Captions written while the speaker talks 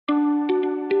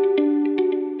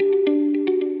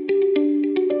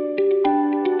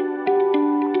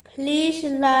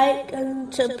like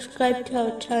and subscribe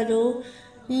to our channel.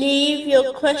 Leave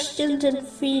your questions and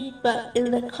feedback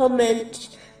in the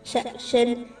comments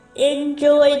section.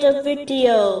 Enjoy the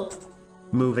video.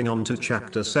 Moving on to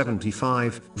chapter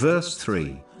 75, verse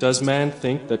 3. Does man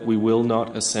think that we will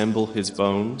not assemble his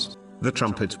bones? The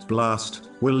trumpet blast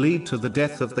will lead to the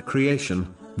death of the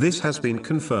creation. This has been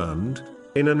confirmed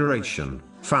in a narration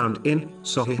found in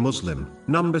Sahih Muslim,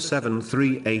 number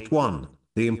 7381.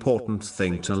 The important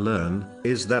thing to learn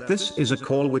is that this is a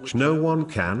call which no one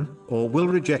can or will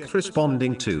reject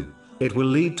responding to. It will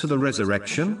lead to the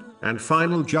resurrection and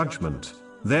final judgment.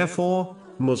 Therefore,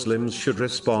 Muslims should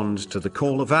respond to the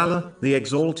call of Allah, the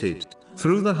Exalted,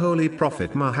 through the Holy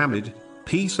Prophet Muhammad,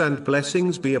 peace and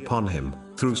blessings be upon him,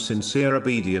 through sincere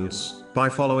obedience, by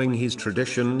following his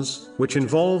traditions, which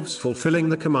involves fulfilling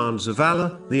the commands of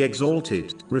Allah, the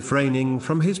Exalted, refraining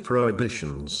from his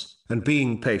prohibitions, and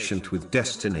being patient with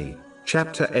destiny.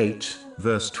 Chapter 8,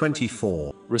 verse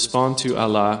 24. Respond to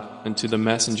Allah and to the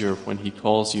Messenger when he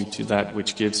calls you to that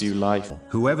which gives you life.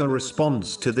 Whoever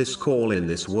responds to this call in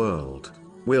this world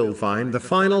will find the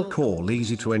final call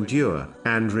easy to endure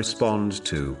and respond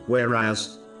to,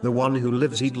 whereas the one who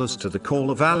lives heedless to the call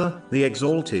of Allah, the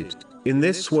Exalted, in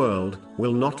this world,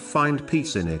 will not find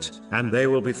peace in it, and they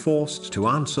will be forced to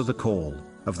answer the call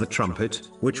of the trumpet,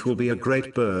 which will be a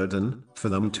great burden for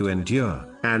them to endure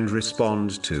and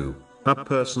respond to. A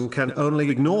person can only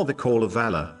ignore the call of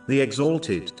Allah, the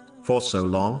Exalted, for so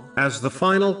long as the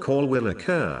final call will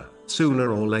occur,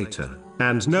 sooner or later,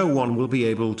 and no one will be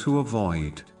able to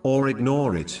avoid or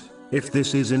ignore it. If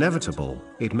this is inevitable,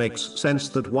 it makes sense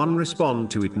that one respond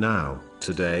to it now,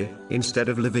 today, instead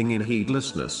of living in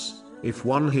heedlessness. If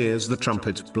one hears the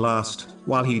trumpet blast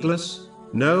while heedless,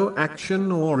 no action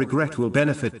or regret will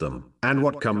benefit them, and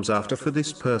what comes after for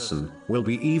this person will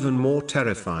be even more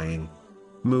terrifying.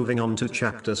 Moving on to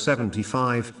chapter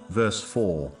 75, verse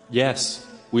 4. Yes,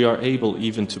 we are able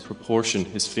even to proportion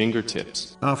his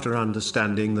fingertips. After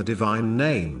understanding the divine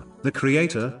name, the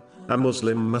Creator, a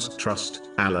Muslim must trust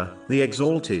Allah, the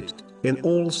Exalted, in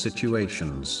all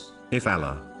situations. If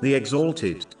Allah, the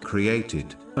Exalted,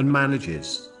 created and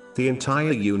manages the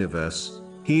entire universe,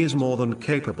 He is more than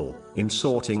capable in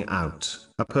sorting out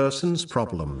a person's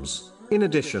problems. In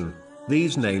addition,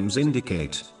 these names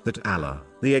indicate that Allah,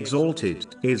 the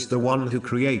Exalted, is the one who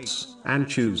creates and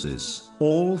chooses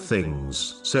all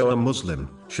things. So a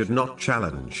Muslim should not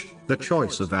challenge the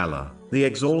choice of Allah, the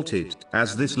Exalted,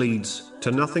 as this leads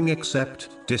to nothing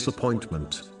except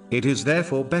disappointment. It is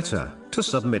therefore better to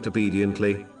submit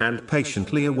obediently and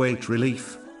patiently await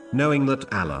relief, knowing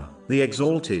that Allah, the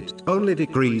Exalted, only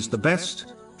decrees the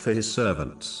best for His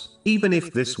servants, even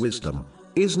if this wisdom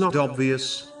is not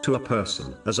obvious to a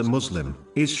person. As a Muslim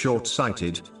is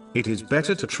short-sighted, it is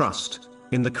better to trust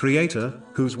in the Creator,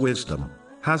 whose wisdom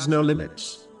has no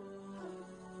limits.